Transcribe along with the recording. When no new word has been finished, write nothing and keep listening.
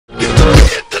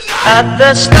At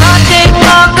the starting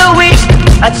of the week,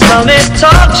 at Summit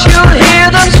Talks you'll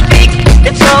hear them speak.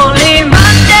 It's only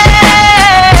Monday.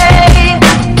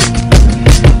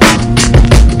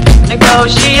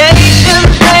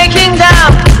 Negotiations breaking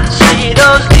down. See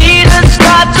those leaders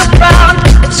start to frown.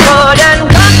 It's more than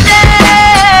Monday.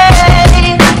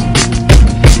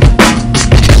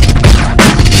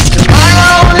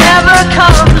 Tomorrow never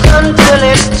comes until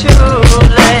it's too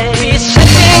late. Be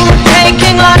sitting,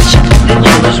 taking lunch. The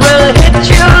news will hit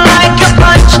you like a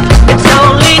punch. It's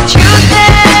only Tuesday.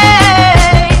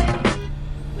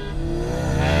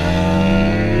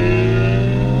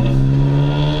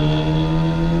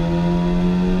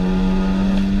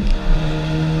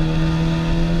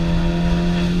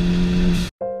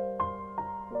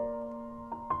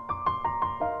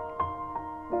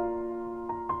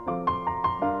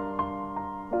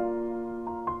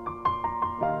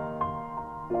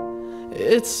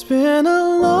 It's been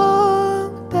a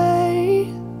long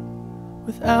day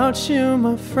without you,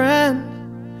 my friend,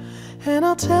 and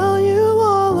I'll tell you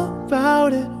all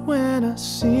about it when I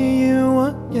see you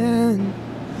again.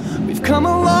 We've come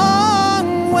a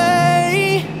long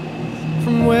way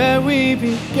from where we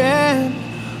began.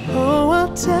 Oh,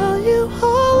 I'll tell you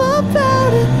all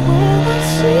about it when I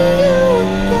see you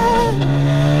again.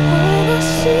 When I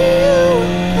see you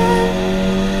again.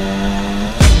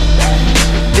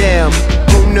 Damn,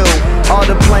 who knew? All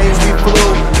the planes we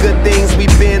flew, good things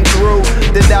we've been through.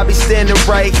 That I'll be standing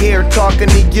right here talking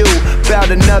to you about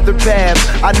another path.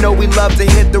 I know we love to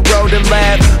hit the road and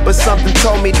laugh, but something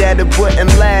told me that it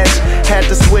wouldn't last. Had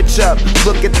to switch up,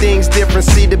 look at things different,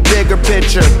 see the bigger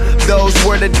picture. Those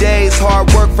were the days,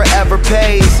 hard work forever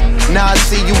pays. Now I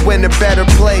see you in a better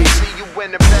place.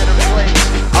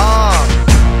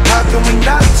 How can we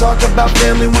not talk about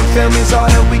family when family's all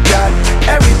that we got?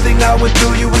 Everything I went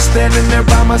through, you were standing there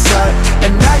by my side,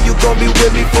 and now you gon' be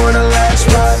with me for the last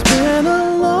ride. It's been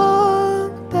a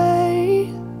long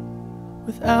day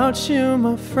without you,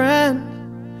 my friend,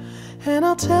 and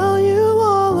I'll tell you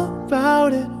all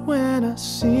about it when I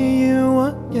see you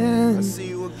again.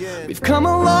 We've come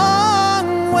a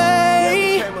long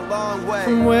way,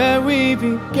 from where we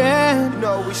began.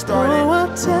 Oh,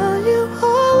 I'll tell you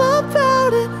all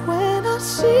about it when I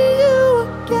see you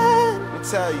again.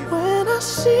 When I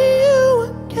see you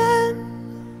again.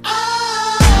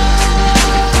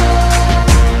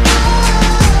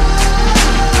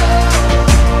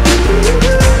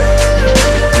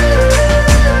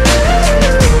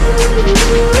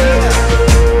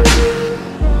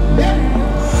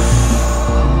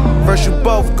 First you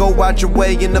both go out your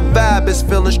way and the vibe is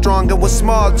feeling strong, and what's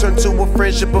small turn to a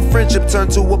friendship turn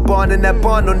to a bond, and that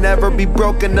bond will never be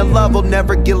broken, the love will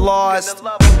never get lost.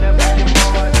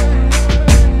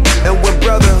 And when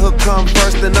brotherhood come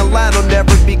first, then the line will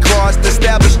never be crossed.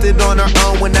 Established it on our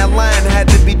own when that line had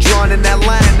to be drawn, and that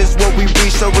line is what we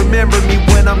reach, so remember me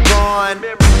when I'm gone.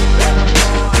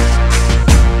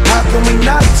 How can we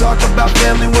not talk about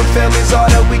family when family's all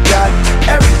that we got?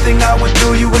 Everything I went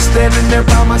through, you were standing there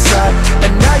by my side,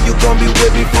 and now you gon' be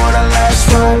with me for the last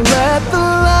ride. So let the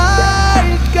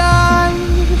light guide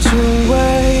your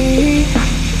way.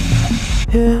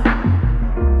 Yeah.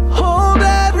 Hold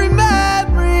every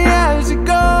memory as you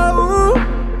go,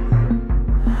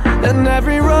 and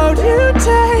every road you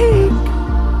take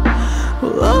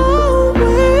will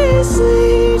always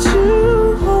lead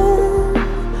you home.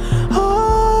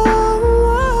 Oh,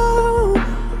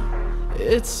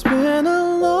 it's been a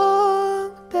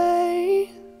long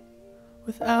day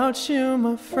without you,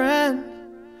 my friend,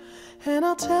 and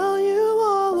I'll tell you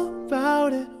all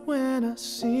about it when I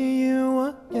see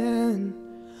you again.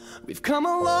 We've come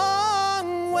a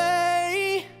long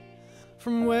way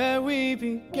from where we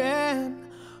began.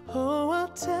 Oh, I'll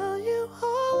tell